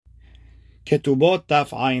Ketubot Taf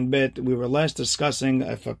Ayin Bet. We were last discussing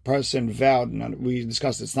if a person vowed. We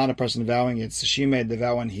discussed it's not a person vowing; it's she made the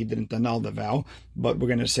vow and he didn't annul the vow. But we're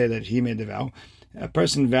going to say that he made the vow. A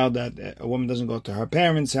person vowed that a woman doesn't go to her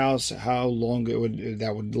parents' house. How long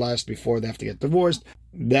that would last before they have to get divorced.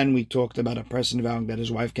 Then we talked about a person vowing that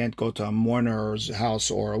his wife can't go to a mourner's house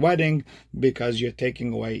or a wedding because you're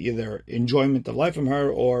taking away either enjoyment of life from her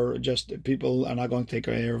or just people are not going to take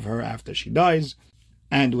care of her after she dies.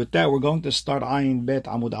 And with that, we're going to start Ayin Bet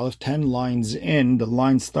Amud Aleph, 10 lines in. The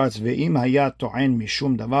line starts, Ve'im hayat to'en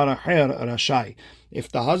mishum davar acher rashai.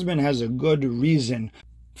 If the husband has a good reason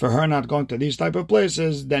for her not going to these type of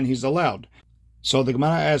places, then he's allowed. So the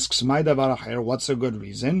Gemara asks, Mai davar acher, what's a good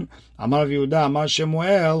reason? Amar Yehuda, Amar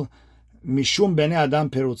Shemuel, mishum bnei adam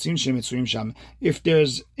perutzim shemitzuim sham. If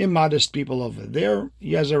there's immodest people over there,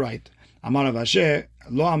 he has a right. Amar Avashe,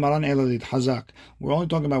 Lo amaran eladit hazak. We're only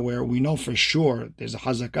talking about where we know for sure there's a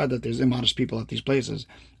hazakah, that there's immodest people at these places.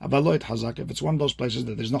 Avaloit hazak. If it's one of those places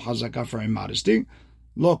that there's no hazakah for immodesty,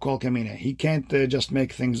 lo kol kamina. He can't just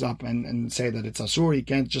make things up and say that it's asur. He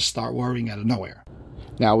can't just start worrying out of nowhere.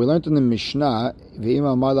 Now we learned in the Mishnah,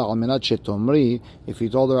 if he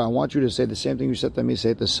told her, I want you to say the same thing you said to me, say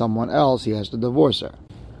it to someone else, he has to divorce her.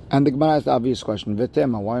 And the Gemara asked the obvious question,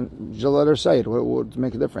 Vitema, why don't you let her say it? What would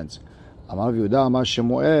make a difference? Amar Yehuda, Amar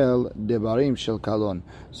Shemuel, Devarim Shel Kalon.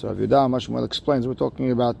 So Rav Yehuda, Amar Shemuel explains, we're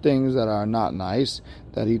talking about things that are not nice,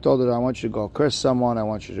 that he told her, I want you to go curse someone, I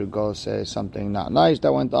want you to go say something not nice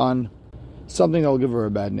that went on, something that will give her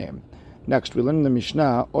a bad name. Next, we learn in the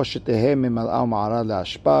Mishnah, you have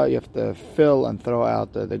to fill and throw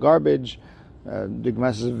out the garbage. The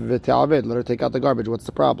Gemara says, let her take out the garbage, what's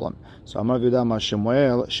the problem? So Amar Yehuda, Amar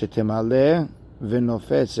Shemuel, Shetemale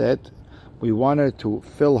v'nofetzet, we want her to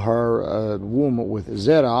fill her womb with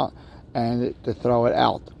zera and to throw it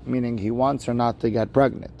out, meaning he wants her not to get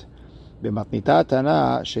pregnant. In the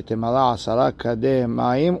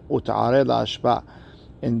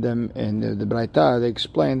Braita, they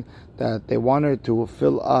explained that they want her to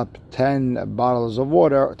fill up 10 bottles of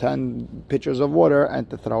water, 10 pitchers of water, and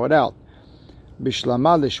to throw it out.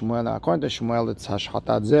 Bishlama Shmuel. According to Shmuel, it's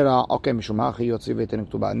hashchatat zera. Okay, mishum hachi yotzi v'etein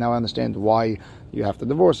ketubah. Now I understand why you have to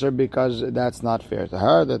divorce her, because that's not fair to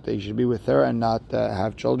her, that they should be with her and not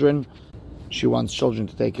have children. She wants children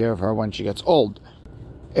to take care of her when she gets old.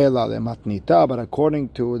 Ela lematnita, but according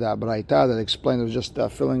to that Braita that explained it was just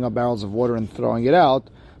filling up barrels of water and throwing it out,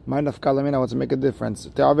 mind of kalamina, what's to make a difference?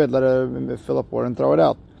 Te'aved, let her fill up water and throw it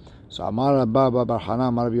out. So Amar Baba Bar Hanan,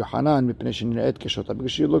 Amar Yohanan, because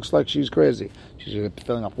she looks like she's crazy. She's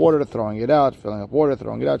filling up water, throwing it out, filling up water,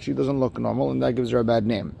 throwing it out. She doesn't look normal, and that gives her a bad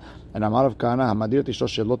name. And Amar of Kana, Hamadir Tishlo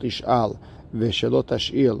Shelot Ish'al, Veshelot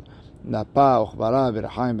Ash'il, Napa Uchvara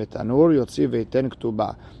V'Rachaim V'Tanur, Yotzi V'Eiten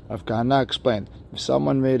Ktubah. Rav Kahana explained, if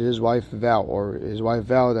someone made his wife vow, or his wife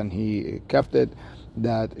vowed and he kept it,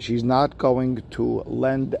 that she's not going to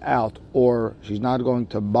lend out, or she's not going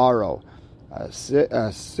to borrow a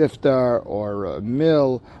sifter or a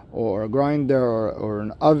mill or a grinder or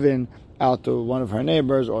an oven out to one of her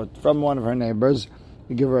neighbors or from one of her neighbors,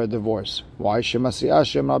 you give her a divorce. Why?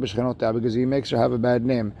 Because he makes her have a bad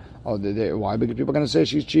name. Why? Because people are going to say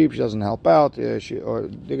she's cheap, she doesn't help out, or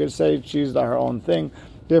they're going to say she's her own thing.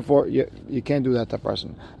 Therefore, you can't do that to a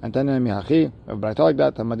person. And then like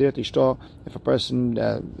that, if a person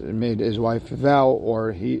made his wife vow,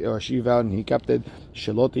 or he or she vowed and he kept it,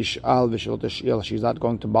 she's not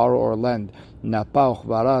going to borrow or lend. A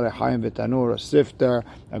sifter,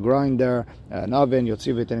 a grinder, an oven,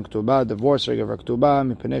 divorce her, give her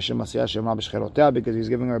ktubah, because he's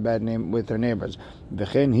giving her a bad name with her neighbors.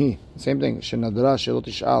 Same thing. And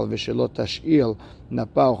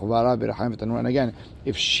again,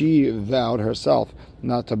 if she vowed herself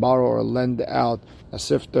not to borrow or lend out a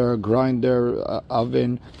sifter, grinder,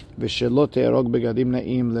 oven, and she's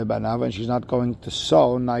not going to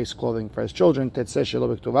sew nice clothing for his children,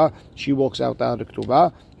 she walks out without a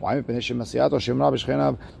ktubah. Why? Because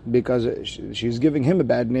she's giving him a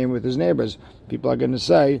bad name with his neighbors. People are going to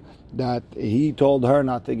say that he told her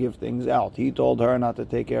not to give things out. He told her not to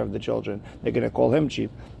take care of the children. They're going to call him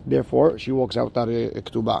cheap. Therefore, she walks out without a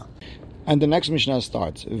ktubah. And the next Mishnah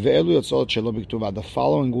starts, the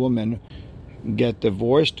following women get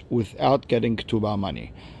divorced without getting ktubah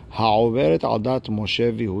money.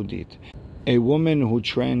 A woman who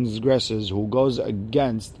transgresses, who goes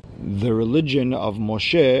against the religion of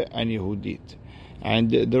Moshe and Yehudit.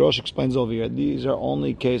 And the Rosh explains over here, these are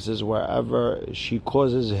only cases wherever she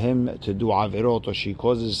causes him to do avirot, or she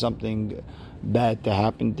causes something bad to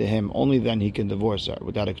happen to him. Only then he can divorce her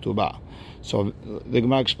without a ketubah. So the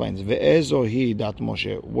Gemara explains, Ve'ezohi dat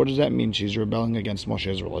Moshe. What does that mean? She's rebelling against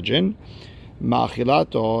Moshe's religion.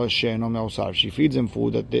 Ma'achilato she'eno me'osar. She feeds him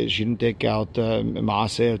food that she didn't take out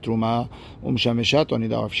ma'aser truma umshameshato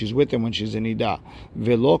nida. Or if she's with him when she's in nida,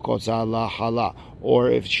 ve'lo kotza la hala.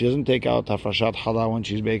 Or if she doesn't take out hafrashat hala when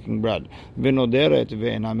she's baking bread, ve'noderet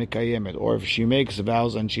ve'ena mekayemet. Or if she makes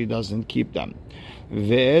vows and she doesn't keep them.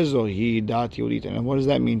 Ve'ezohi dat Yehudit. And what does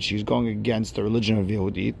that mean? She's going against the religion of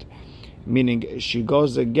Yehudit, meaning she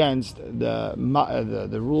goes against the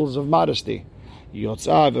rules of modesty. She walks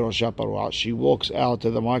out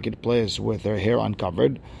to the marketplace with her hair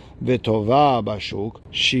uncovered. V'tova bashuk.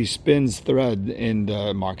 She spins thread in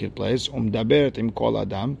the marketplace. Umdaberet im kol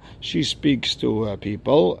adam. She speaks to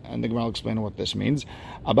people, and the Gemara will explain what this means.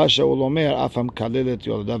 Abba Shaul omer afam kalelet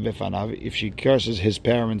yoladav befanav. If she curses his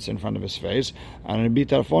parents in front of his face, and Rabbi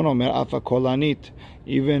Tarfon omer afa kolanit.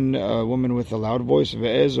 Even a woman with a loud voice.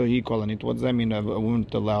 Ve'ezohi kolanit. What does that mean? A woman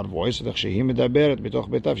with a loud voice.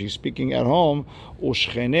 She's speaking at home.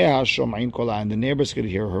 Ushcheneha shom'in kola. And the neighbors could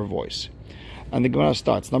hear her voice. And the Gemara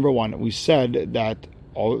starts. Number one, we said that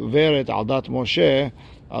Veret Aldat Moshe,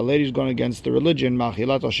 a lady's going against the religion.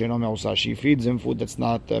 She feeds him food that's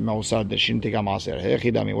not me'usar, that she didn't take a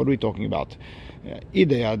maaser. What are we talking about?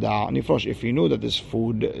 If he knew that this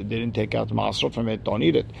food didn't take out maasrot from it, don't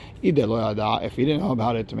eat it. If he didn't know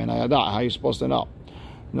about it, how are you supposed to know?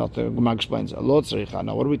 No, the Gemara explains. Now,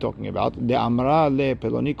 what are we talking about?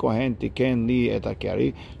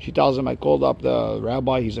 She tells him, I called up the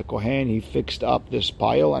rabbi, he's a kohen, he fixed up this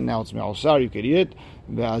pile, and now it's me'usar, you could eat it.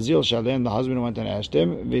 The husband went and asked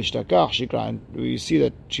him, we see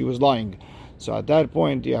that she was lying. So at that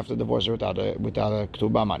point, you have to divorce her without a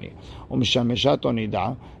ketubah money.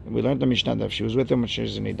 We learned the Mishnah that if she was with him when she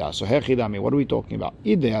was in Nida. So what are we talking about?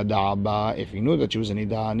 If you knew that she was in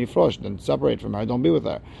Nida, nifrosh, then separate from her, don't be with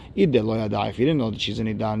her. If you didn't know that she's in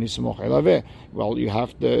Nida, well, you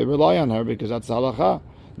have to rely on her because that's halacha.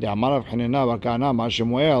 How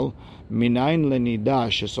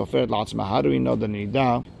do we know the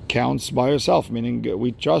Nida counts by herself? Meaning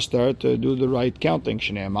we trust her to do the right counting.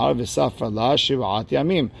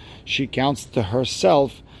 She counts to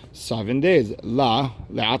herself 7 days. We're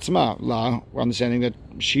understanding that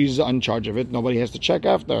she's in charge of it. Nobody has to check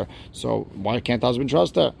after her. So why can't the husband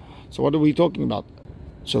trust her? So what are we talking about?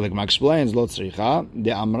 So the Gemara explains, Lo tzricha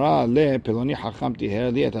de amra le peloni hacham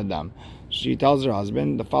tiher li et adam. She tells her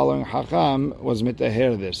husband, the following hacham was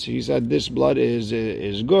mitaher this. He said, this blood is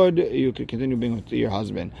good, you could continue being with your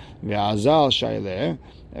husband. Ve'azal shayleh,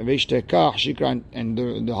 ve'ishtekach shikran. And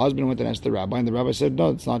the husband went and asked the rabbi, and the rabbi said,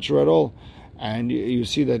 no, it's not true at all. And you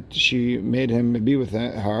see that she made him be with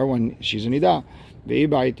her when she's in Nida.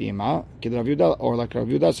 Or like Rav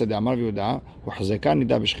Yehuda said, Amar Yehuda,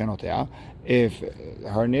 if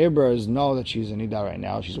her neighbors know that she's in Nida right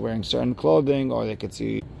now, she's wearing certain clothing, or they could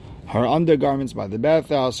see her undergarments by the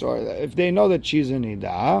bathhouse, or if they know that she's in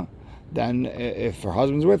Nida, then if her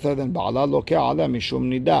husband's with her, then Ba'ala lokeh ala mishum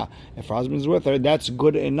Nida. If her husband's with her, that's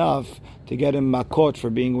good enough to get him makot for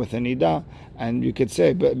being with a Nida. And you could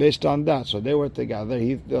say, but based on that, so they were together.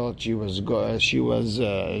 He thought she was good. She was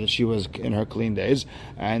in her clean days,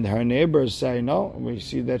 and her neighbors say, no, we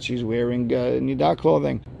see that she's wearing Nida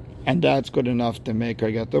clothing, and that's good enough to make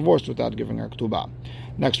her get divorced without giving her ketubah.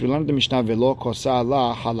 Next, we learned the Mishnah velo kosa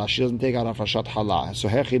la hala. She doesn't take out hafrashat hala. So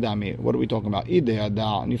hechidami. What are we talking about? Ide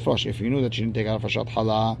yada nifrosh. If you knew that she didn't take out hafrashat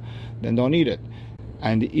hala, then don't eat it.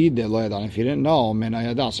 And ide lo yada. If you didn't know, mena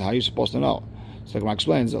yada. So how are you supposed to know? So the Gemara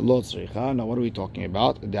explains, Lo tzricha. Now what are we talking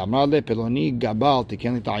about? The amar le peloni gabal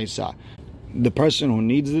tiken li ta'isa. The person who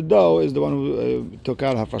needs the dough is the one who took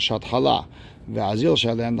out hafrashat hala. Ve'azil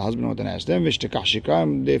shalem. The husband went and asked them. V'shtekach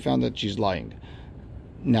shikram. They found that she's lying.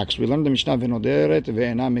 Next, we learned the Mishnah v'noderet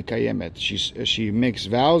ve'ena mekayemet. She makes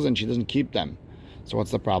vows and she doesn't keep them. So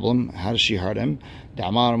what's the problem? How does she hurt him?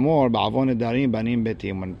 Damar mor ba'avon edarim banim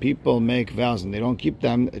betim. When people make vows and they don't keep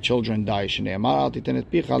them, children die. Shneimar al titen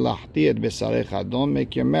et picha lahti et besarecha. Don't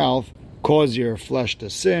make your mouth cause your flesh to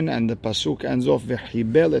sin. And the pasuk ends off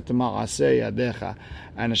v'chibel et ma'aseh yadecha.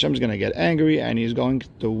 And Hashem is going to get angry and He's going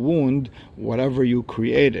to wound whatever you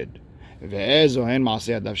created. And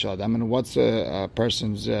what's a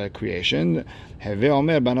person's creation?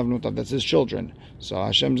 That's his children. So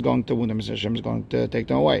Hashem's going to wound them. Hashem's going to take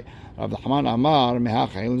them away. Rav Nachman Amar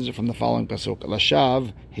Mehachai from the following pasuk: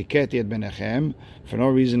 Lashav hiketi et benechem. For no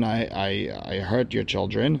reason I hurt your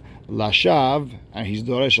children. Lashav, and he's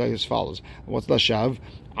doresh like as follows. What's lashav?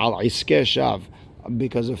 Al iske shav.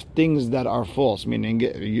 because of things that are false, meaning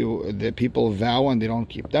the people vow and they don't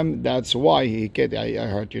keep them. That's why I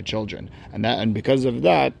hurt your children, and because of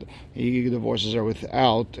that, he divorces her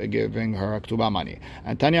without giving her ktubah money.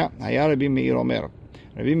 And Tanya, Haya Rabbi Meir Omer.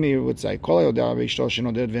 Rabbi Meir would say,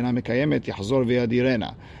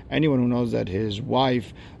 anyone who knows that his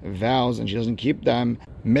wife vows and she doesn't keep them,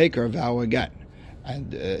 make her vow again.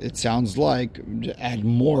 And it sounds like add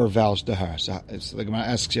more vows to her. So it's like Gemara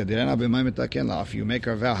asks, if you make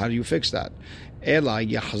her vow, how do you fix that? Rather,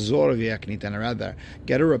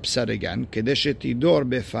 get her upset again.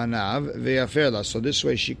 So this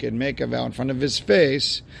way she could make a vow in front of his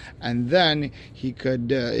face, and then he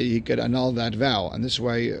could annul that vow, and this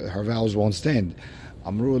way her vows won't stand.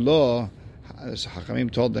 Amru lo.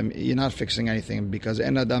 Hachamim told them, you're not fixing anything because a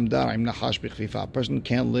person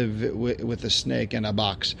can't live with a snake in a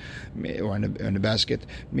box or in a basket,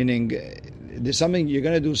 meaning there's something, you're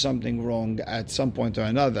going to do something wrong at some point or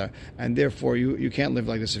another, and therefore you can't live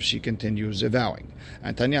like this if she continues vowing.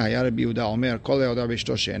 And Tanya Rabbi Yehuda Omer,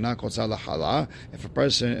 if a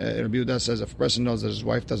person, Rabbi Yehuda says, if a person knows that his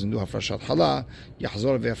wife doesn't do hafrashat hala,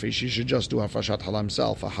 she should just do hafrashat hala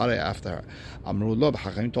himself, after her. Amru lo,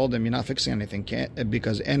 Hachamim told them, you're not fixing anything.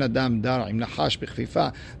 Because no one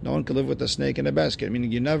can live with a snake in a basket.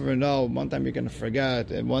 Meaning you never know. One time you're going to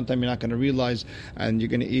forget, and one time you're not going to realize, and you're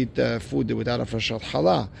going to eat food without a frashat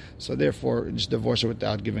hala. So therefore, just divorce her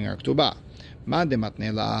without giving her ktubah.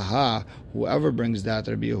 Whoever brings that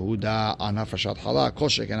Rabbi Yehuda on hafrashat hala,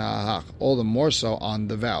 all the more so on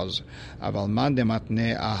the vows. But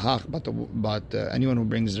anyone who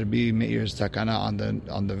brings Rabbi Meir's takana on the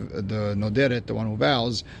noderet, the one who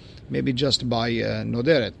vows, maybe just by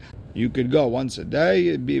noderet. You could go once a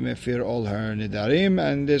day, be mefir all her nidarim,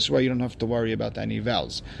 and this way you don't have to worry about any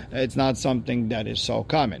vows. It's not something that is so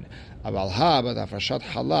common. But hafrashat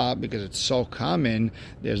hala, because it's so common,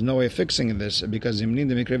 there's no way of fixing this, because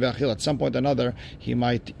at some point or another, he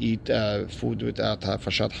might eat food without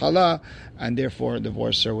hafrashat hala, and therefore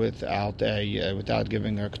divorce her without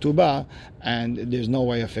giving her ktubah, and there's no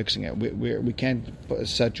way of fixing it. We can't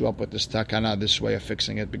set you up with this takana, this way of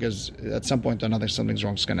fixing it, because at some point or another, something's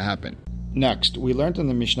wrong is going to happen. Next, we learned in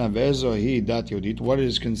the Mishnah, Ve'ezohi dat Yehudit, what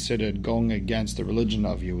is considered going against the religion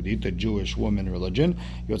of Yehudit, the Jewish woman religion.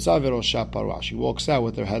 Yotza ve'rosha parua. She walks out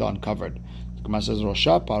with her head uncovered. The Gemara says,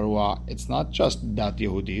 Rosha parua, it's not just dat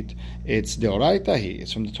Yehudit, it's deoraita hi.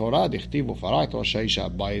 It's from the Torah, dichtiv ufarat rosha isha.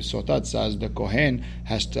 By Sotat says the Kohen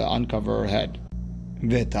has to uncover her head.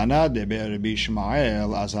 Ve'tana deber Rabbi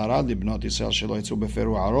Ishmael, azhara libnot Yisrael shelo yitzu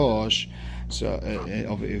beferu arosh. So,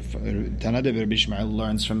 if Tanad Rabbi Ishmael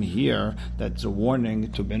learns from here that it's a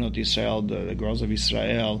warning to Benot Yisrael, the girls of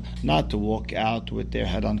Israel, not to walk out with their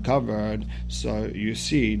head uncovered. So you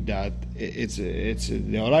see that it's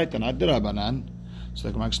deoraita, not derabanan. So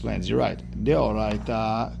the Gemara explains, you're right.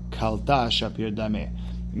 Deoraita kalta shapir dameh.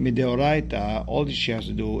 Mideoraita, all she has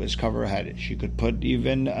to do is cover her head. She could put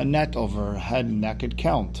even a net over her head, and that could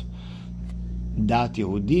count. Dat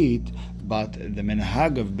Yehudit. But the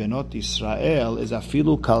minhag of Benot Israel is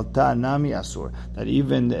afilu kalta nami asur, that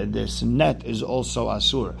even this net is also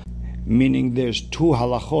asur. Meaning there's two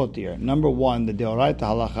halachot here. Number one, the deoraita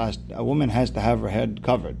halacha, a woman has to have her head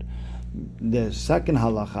covered. The second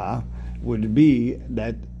halacha would be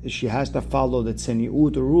that she has to follow the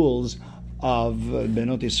tzeniut rules of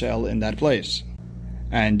Benot Israel in that place.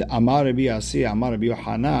 And Amar Rabbi Asi, Amar Rabbi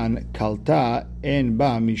Yohanan, kalta en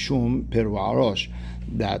ba mishum peru arosh,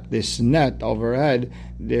 that this net over her head,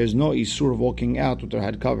 there's no isur of walking out with her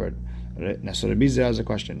head covered. So Rabbi Zera has a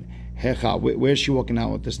question. Where is she walking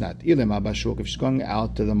out with this net? If she's going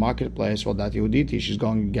out to the marketplace, well, that Yehuditi, she's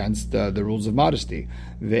going against the rules of modesty.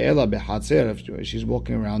 If she's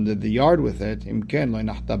walking around the yard with it, then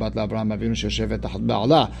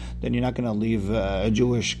you're not going to leave a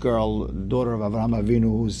Jewish girl, daughter of Avraham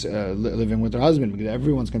Avinu, who's living with her husband, because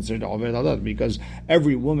everyone's considered Oved Hadat, because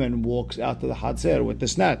every woman walks out to the Hatzer with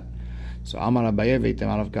this net. So Amar Abaye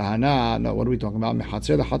v'Itamar of Kahana. No, what are we talking about?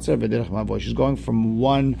 Mehatzer lehatzer v'derech mavoy. She's going from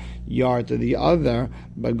one yard to the other,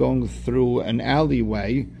 but going through an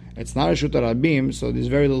alleyway. It's not a Shuta Rabim, so there's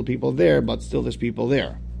very little people there, but still there's people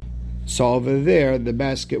there. So over there, the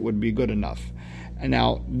basket would be good enough. And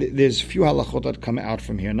now, there's few halachot that come out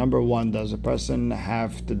from here. Number one, does a person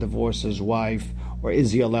have to divorce his wife, or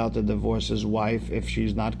is he allowed to divorce his wife if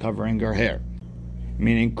she's not covering her hair?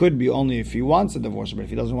 Meaning, could be only if he wants to divorce her, but if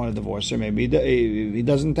he doesn't want to divorce her, maybe he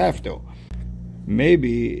doesn't have to.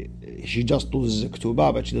 Maybe she just loses a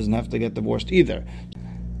ktubah, but she doesn't have to get divorced either.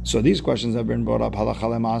 So these questions have been brought up halacha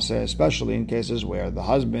lema'aseh, especially in cases where the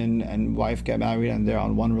husband and wife get married and they're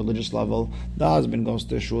on one religious level. The husband goes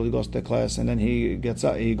to shul, he goes to class, and then he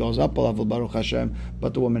goes up a level, Baruch Hashem,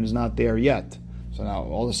 but the woman is not there yet. So now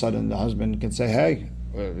all of a sudden the husband can say, "Hey,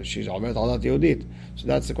 she's already Adat Yehudit." So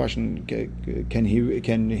that's the question: can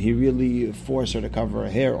he really force her to cover her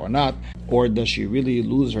hair or not, or does she really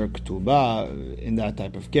lose her ketubah in that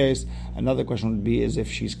type of case? Another question would be: is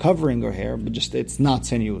if she's covering her hair, but just it's not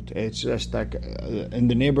tzniut. It's just like in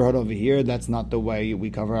the neighborhood over here, that's not the way we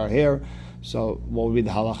cover our hair. So what would be the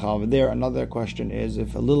halacha over there? Another question is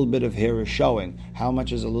if a little bit of hair is showing, how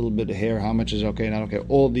much is a little bit of hair? How much is okay, not okay?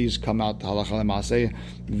 All these come out to halacha lema'aseh.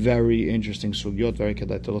 Very interesting sugyot, very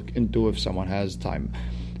kedai to look into if someone has time.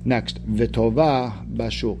 Next, v'tova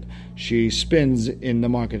bashuk. She spins in the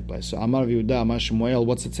marketplace. So Amar Yehuda, Amar Shmuel,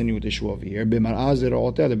 what's the tzniut issue over here? B'mar'ah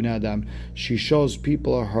zira'oteh lebnei adam. She shows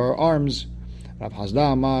people her arms. Rav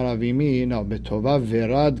Hasda Amar Avimi, no, b'tova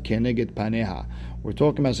v'rad keneged paneha. We're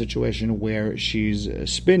talking about a situation where she's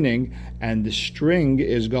spinning and the string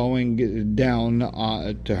is going down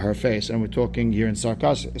to her face. And we're talking here in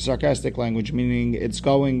sarcastic language, meaning it's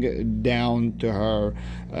going down to her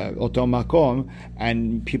otomakom,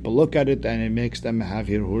 and people look at it and it makes them have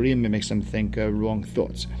hirhurim, it makes them think wrong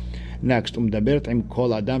thoughts. Next, im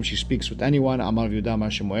kol adam, she speaks with anyone. Amar Yehuda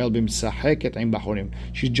Amar Shemuel b'msacheket im bachorim.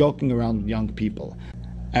 She's joking around with young people.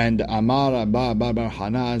 And Amar Abba Bar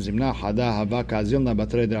Hana Zimna Hada Havaka Zilna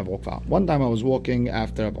Batred Rav Ukva. One time I was walking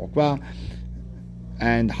after Rav Ukva,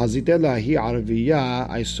 and Hazitela hi Araviya,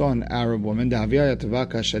 I saw an Arab woman. Dahavia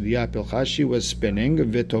Yatvaka Shadia Pilcha. She was spinning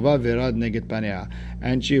Vitova Virad Neget Panea,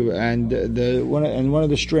 and one of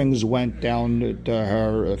the strings went down to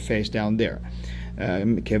her face down there.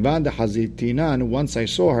 Kevan de Hazitinan. Once I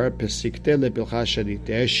saw her, Pesikte le Pilcha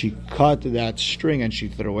Shadite. She cut that string and she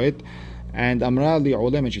threw it. And Amra li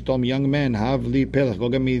Olem, and she told me, young man, have li pelech, go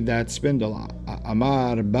get me that spindle.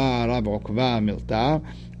 Amar ba Rav Ukva milta,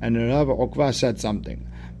 and Rav Ukva said something.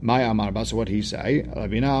 My Amar ba, so what he say?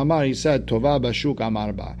 Rabina Amar, he said, Tova bashuk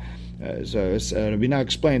Amar ba. So Rabina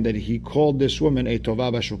explained that he called this woman a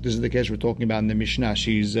Tova bashuk. This is the case we're talking about in the Mishnah.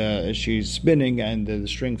 She's spinning and the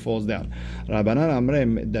string falls down. Rabbanan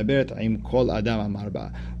Amrem daberet im kol adam Amar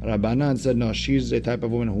ba. Rabbanan said no, she's a type of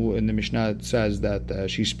woman who in the Mishnah says that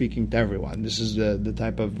she's speaking to everyone. This is the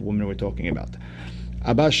type of woman we're talking about.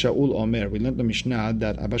 Abba Shaul Omer, we learned the Mishnah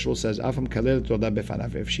that Abba Shaul says, Afam kalel toda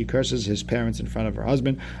befanav. If she curses his parents in front of her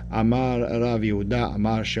husband, Amar Rav Yehuda,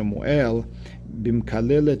 Amar Shemuel,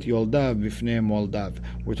 Bimkalelet Yoldav Bifnei Moldav.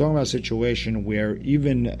 We're talking about a situation where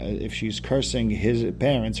even if she's cursing his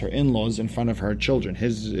parents, her in-laws, in front of her children,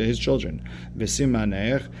 his children,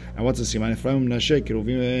 V'simanech, and what's the siman? Ephraim Nashe,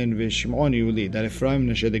 Kiruvim V'Shimon Yuli, that Ephraim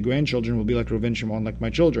Nashe, the grandchildren, will be like Reuven Shimon, like my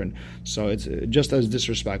children. So it's just as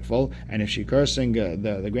disrespectful. And if she's cursing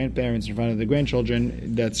the grandparents in front of the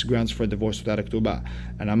grandchildren, that's grounds for divorce without a ketubah.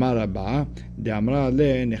 And Amar Rabba, De Amra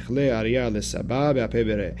Le Nechle Arya Le Sabah Be'apeh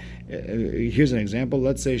Bereh. Here's an example.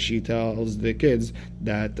 Let's say she tells the kids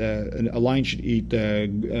that a lion should eat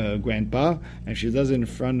grandpa, and if she does it in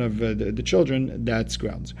front of the children, that's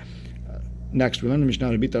grounds. Next, we learn the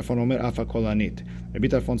Mishnah, Rabbi Tarfon Omer Afa Kolanit. Rabbi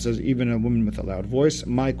Tarfon says, even a woman with a loud voice,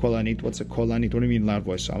 my Kolanit. What's a Kolanit? What do you mean loud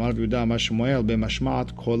voice? So Amar Yehuda Amar Shmuel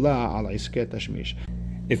B'mashma'at Kola al Isket Tashmish.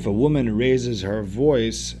 If a woman raises her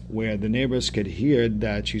voice where the neighbors could hear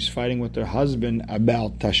that she's fighting with her husband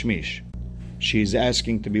about Tashmish, she's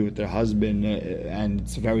asking to be with her husband, and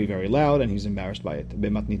it's very, very loud, and he's embarrassed by it.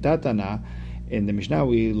 B'matnitatana, in the Mishnah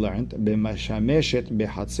we learned, b'mashameshet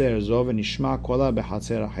b'chatzer zov nishma kola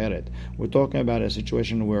b'chatzer acheret. We're talking about a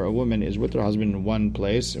situation where a woman is with her husband in one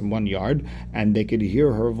place, in one yard, and they could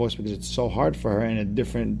hear her voice because it's so hard for her in a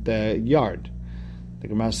different yard. The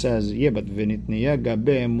Gemara says, yeah, but v'nitniya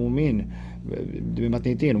gabe mumin.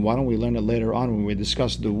 Why don't we learn it later on when we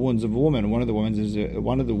discuss the wounds of a woman? One of the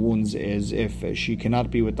wounds is if she cannot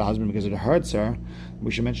be with the husband because it hurts her. We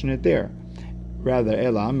should mention it there. Rather,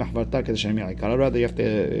 you have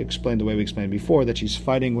to explain the way we explained before, that she's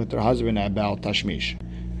fighting with her husband about tashmish.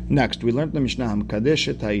 Next, we learned the Mishnah,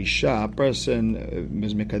 Mekadesh Taisha, a person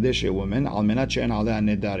is Mekadesh, a woman, Al Menat She'en Alea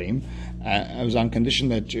Nedarim. It was on condition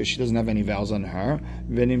that she doesn't have any vows on her.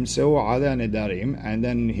 V'nimseu Alea Nedarim, and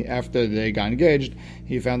then after they got engaged,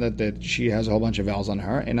 he found that she has a whole bunch of vows on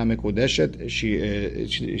her. Ena Mekudeshet,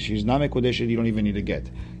 she's not Mekudeshet, you don't even need to get.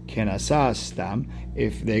 Kenasa Stam,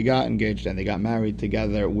 if they got engaged and they got married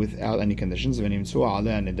together without any conditions, V'nimseu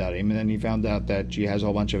Alea Nedarim, and then he found out that she has a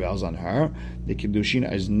whole bunch of vows on her. The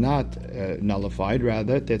Kiddushin is not nullified,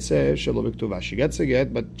 rather, Tetzeh Shelo B'Ktuvah. She gets a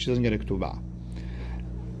get, but she doesn't get a Ktuvah.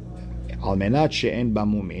 Al menat she'en ba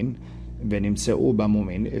mumin,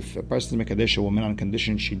 If a person is mekadesh a woman on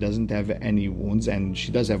condition she doesn't have any wounds, and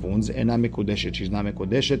she does have wounds, she's not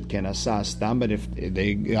mekudeshet, kenasa stam. But if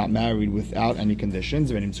they got married without any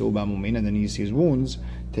conditions, and then he sees wounds,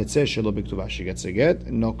 she gets a get,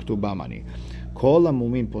 no ktuba mani.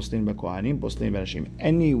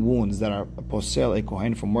 Any wounds that are posel a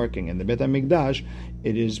kohen from working in the Beit HaMikdash,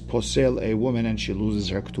 it is posel a woman and she loses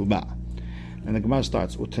her ktuba. And the Gemara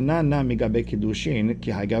starts,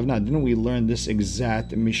 didn't we learn this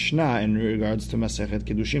exact Mishnah in regards to Masechet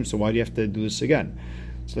Kiddushin? So why do you have to do this again?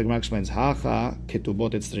 So the Gemara explains,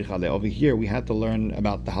 over here we had to learn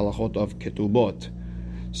about the halachot of ketubot.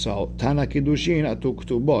 So Tana Kiddushin atu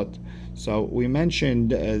ketubot. So we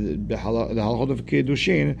mentioned the halachot of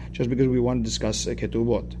Kiddushin just because we want to discuss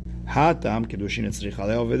ketubot. Hatam Kiddushin etzricha.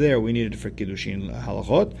 Over there we needed for Kiddushin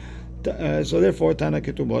halachot. So therefore, Tana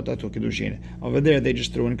Ketubot Atu Kiddushin. Over there, they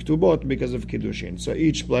just threw in Ketubot because of Kiddushin. So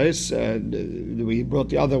each place, we brought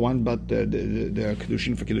the other one, but the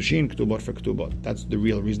Kiddushin for Kiddushin, Ketubot for Ketubot. That's the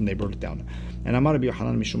real reason they brought it down. And Amar Rabbi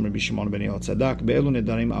Yochanan Mishum Rabbi Shimon ben Yochanan Be'elu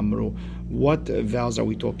Nedarim Amru. What vows are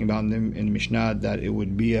we talking about in Mishnah that it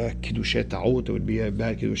would be a Kiddushet Ta'ut, it would be a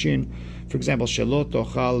bad Kiddushin? For example, Shelot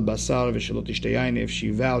Tochal Basar Veshelot Ishteyain. If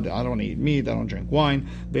she vowed, I don't want to eat meat, I don't drink wine,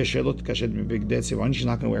 Veshelot Kashet Mibigdet Sivan, she's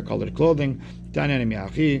not going to wear colored clothing. Tanya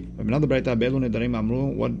Nemiachi. Another Braita Be'elu Nedarim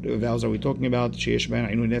Amru. What vows are we talking about? Sheyesh Ben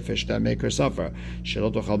Inu Nefesh, that make her suffer.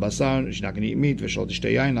 Shelot Tochal Basar, she's not going to eat meat. Veshelot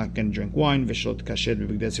Ishteyain, not going to drink wine. Veshelot Kashet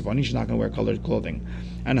Mibigdet Sivan, she's not going to wear colored clothing.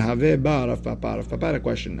 And Have Bar of Papa had a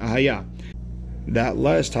question. Ahaya. That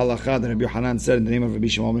last halakha that Rabbi Yochanan said in the name of Rabbi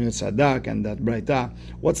Shimon ben Yochanan and that Braita,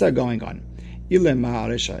 what's that going on?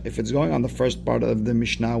 If it's going on the first part of the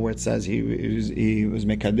Mishnah where it says he was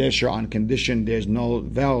mekadesh on condition there's no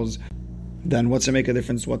vows, then what's to make a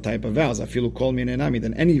difference what type of vows? I feel call me enami,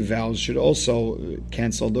 then any vows should also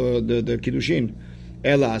cancel the kiddushin.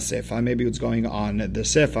 Ela sefa, maybe it's going on the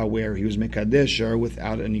sefa where he was mekadesh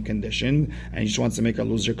without any condition and he just wants to make a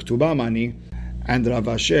loser ketubah mani. And Rav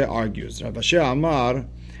Asher argues. Rav Asher Amar,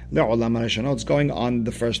 it's going on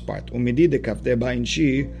the first part. Here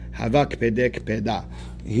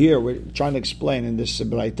we're trying to explain in this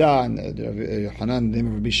Braita and Hanan name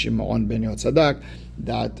of Rabbi Shimon ben Yochanan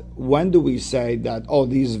that when do we say that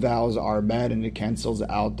these vows are bad and it cancels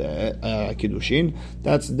out kiddushin?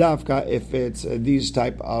 That's dafka if it's these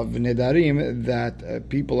type of nedarim that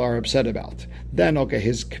people are upset about. Then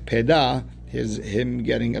his kpeda, him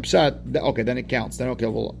getting upset, then it counts. Then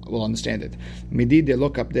we'll understand it. Midid they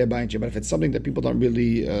look up there by but if it's something that people don't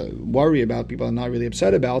really worry about, people are not really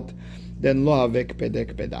upset about, then lo havek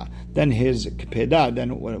pedek peda. Then his peda,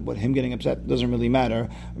 then what him getting upset doesn't really matter.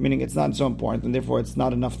 Meaning it's not so important, and therefore it's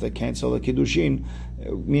not enough to cancel the kiddushin.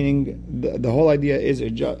 Meaning the whole idea is,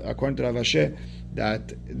 according to Rav Asher, that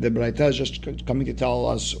the Braita is just coming to tell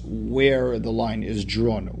us where the line is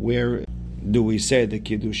drawn. Where do we say the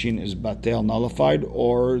Kiddushin is batel, nullified,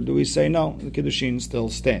 or do we say no, the Kiddushin still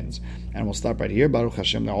stands? And we'll stop right here. Baruch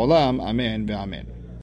Hashem le'olam. Amen ve'amen.